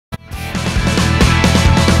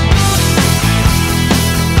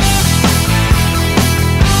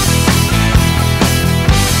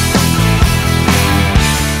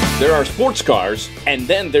There are sports cars, and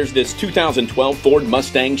then there's this 2012 Ford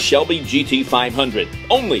Mustang Shelby GT500,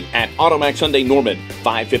 only at AutoMax Hyundai Norman,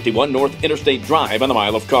 551 North Interstate Drive on the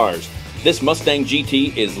Mile of Cars. This Mustang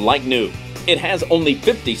GT is like new. It has only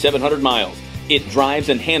 5,700 miles. It drives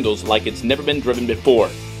and handles like it's never been driven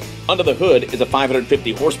before. Under the hood is a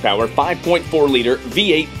 550 horsepower, 5.4-liter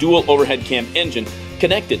V8 dual overhead cam engine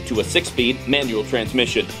connected to a 6-speed manual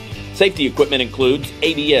transmission. Safety equipment includes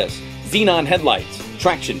ABS, xenon headlights,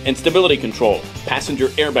 traction and stability control, passenger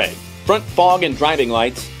airbag, front fog and driving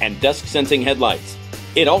lights, and dusk sensing headlights.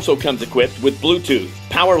 It also comes equipped with Bluetooth,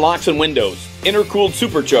 power locks and windows, intercooled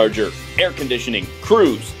supercharger, air conditioning,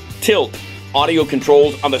 cruise, tilt, audio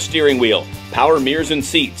controls on the steering wheel, power mirrors and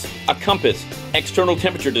seats, a compass, external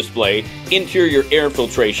temperature display, interior air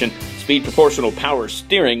filtration, speed proportional power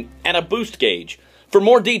steering, and a boost gauge. For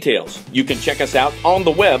more details, you can check us out on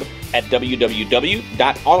the web at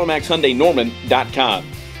www.automaxhyundainorman.com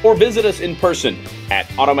or visit us in person at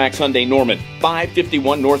AutoMax Hyundai Norman,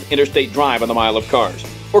 551 North Interstate Drive on the Mile of Cars,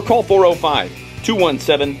 or call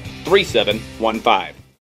 405-217-3715.